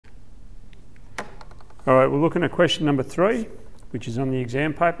All right, we're looking at question number 3, which is on the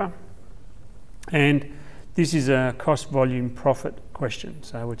exam paper. And this is a cost, volume, profit question.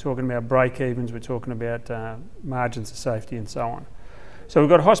 So we're talking about break-evens, we're talking about margins of safety and so on. So we've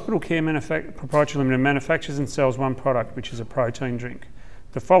got Hospital Care Proprietary Limited manufactures and sells one product, which is a protein drink.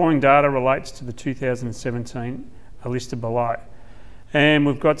 The following data relates to the 2017 are listed below. And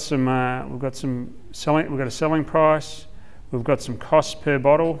we've got a selling price, we've got some costs per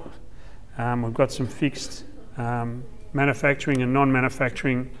bottle, we've got some fixed manufacturing and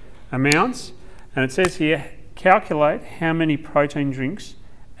non-manufacturing amounts. And it says here, calculate how many protein drinks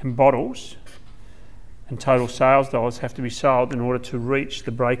and bottles and total sales dollars have to be sold in order to reach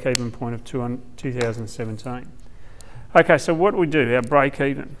the break-even point of 2017. Okay, so what do we do, our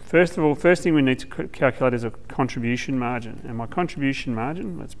break-even? First of all, first thing we need to calculate is a contribution margin. And my contribution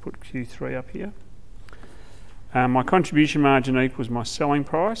margin, let's put Q3 up here. My contribution margin equals my selling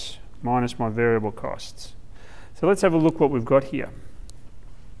price minus my variable costs. So let's have a look what we've got here.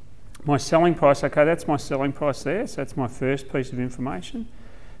 My selling price, okay, that's my selling price there, so that's my first piece of information.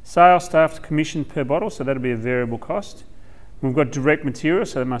 Sales staff commission per bottle, so that'll be a variable cost. We've got direct material,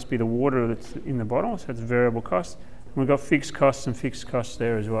 so that must be the water that's in the bottle, so that's variable cost. And we've got fixed costs and fixed costs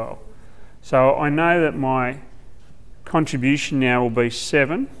there as well. So I know that my contribution now will be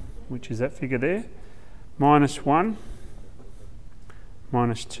 7, which is that figure there, minus 1,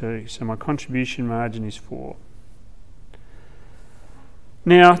 minus 2. So my contribution margin is 4.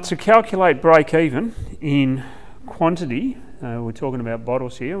 Now, to calculate break-even in quantity, we're talking about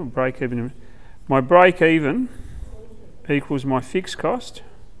bottles here, break-even. My break-even equals my fixed cost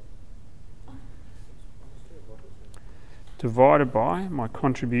divided by my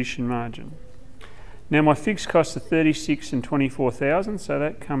contribution margin. Now, my fixed costs are 36 and 24,000, so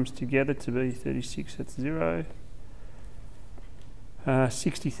that comes together to be 36, that's 0,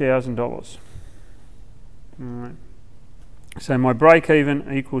 $60,000. All right. So my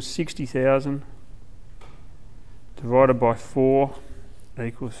break-even equals 60,000 divided by 4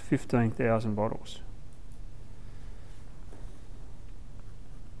 equals 15,000 bottles.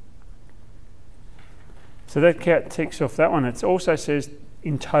 So that ticks off that one. It also says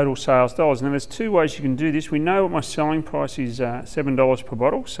in total sales dollars. Now there's 2 ways you can do this. We know what my selling price is, $7 per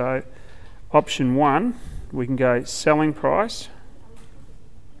bottle. So option 1, we can go selling price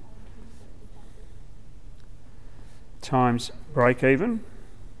times break-even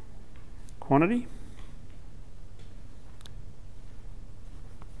quantity.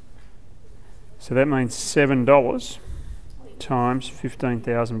 So that means $7 times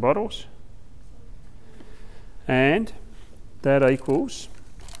 15,000 bottles. And that equals,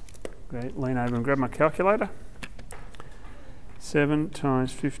 lean over and grab my calculator. 7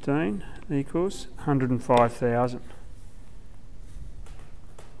 times 15 equals 105,000.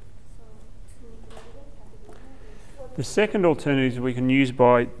 The second alternative we can use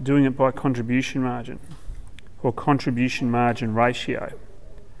by doing it by contribution margin, or contribution margin ratio.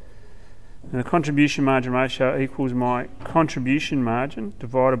 And the contribution margin ratio equals my contribution margin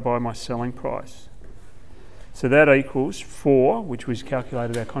divided by my selling price. So that equals 4, which was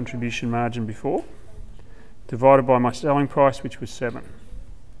calculated our contribution margin before, divided by my selling price, which was 7.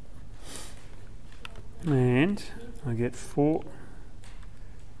 And I get 4,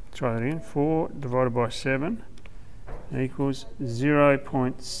 try that again, 4 divided by 7 equals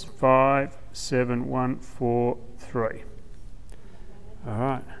 0.57143. All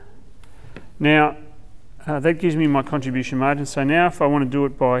right. Now, that gives me my contribution margin. So now if I want to do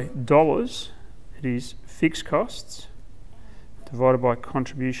it by dollars, it is fixed costs divided by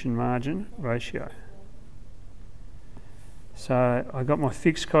contribution margin ratio. So I got my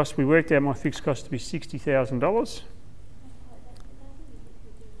fixed cost, we worked out my fixed cost to be $60,000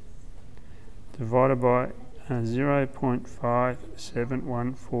 divided by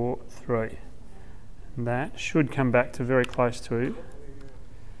 0.57143. And that should come back to very close to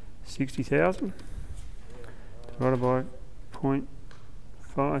 60,000 divided by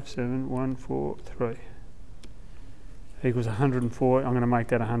 0.57143 equals 104. I'm going to make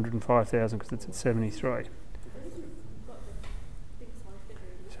that 105,000 because it's at 73.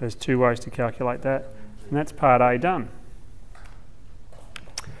 So there's 2 ways to calculate that, and that's part A done.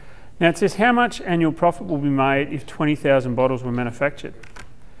 Now it says how much annual profit will be made if 20,000 bottles were manufactured.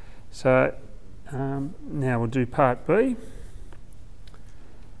 So now we'll do part B.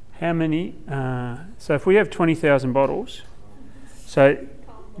 How many, so if we have 20,000 bottles, so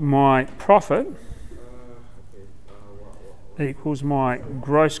my profit equals my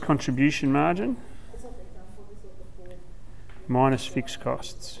gross contribution margin minus fixed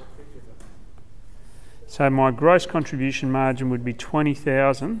costs. So my gross contribution margin would be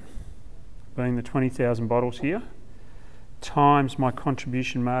 20,000 being the 20,000 bottles here, times my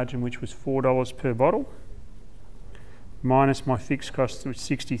contribution margin, which was $4 per bottle, minus my fixed cost, which was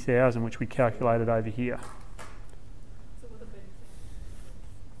 60,000, which we calculated over here.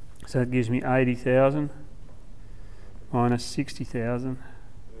 So that gives me 80,000 minus 60,000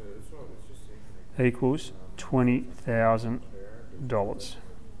 equals $20,000.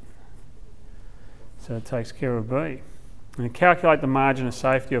 So it takes care of B. And calculate the margin of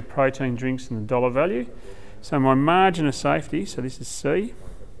safety of protein drinks and the dollar value. So my margin of safety, so this is C,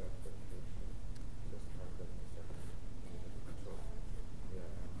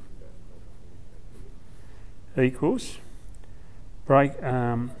 equals my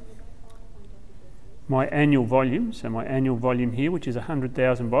annual volume, so my annual volume here, which is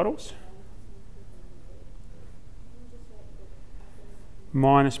 100,000 bottles,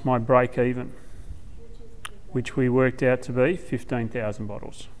 minus my break even, which we worked out to be 15,000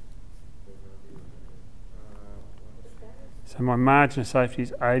 bottles. So my margin of safety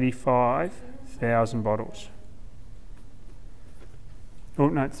is 85,000 bottles. Oh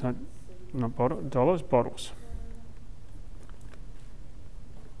no, it's not dollars, bottles.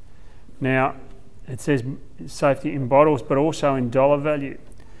 Now it says safety in bottles, but also in dollar value.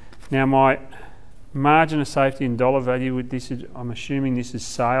 Now my margin of safety in dollar value with this is, I'm assuming this is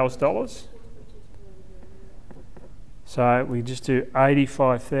sales dollars. So we just do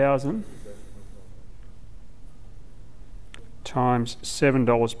 85,000 times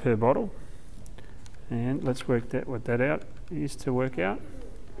 $7 per bottle, and let's work that what that out is to work out.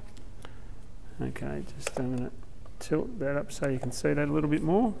 Okay, just I'm going to tilt that up so you can see that a little bit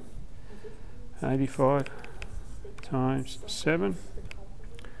more. 85 times 7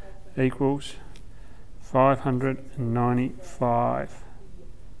 equals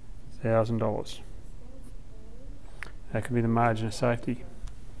 $595,000. That could be the margin of safety.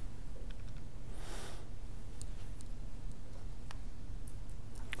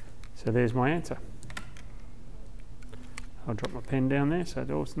 So there's my answer. I'll drop my pen down there so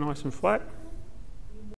it's nice and flat.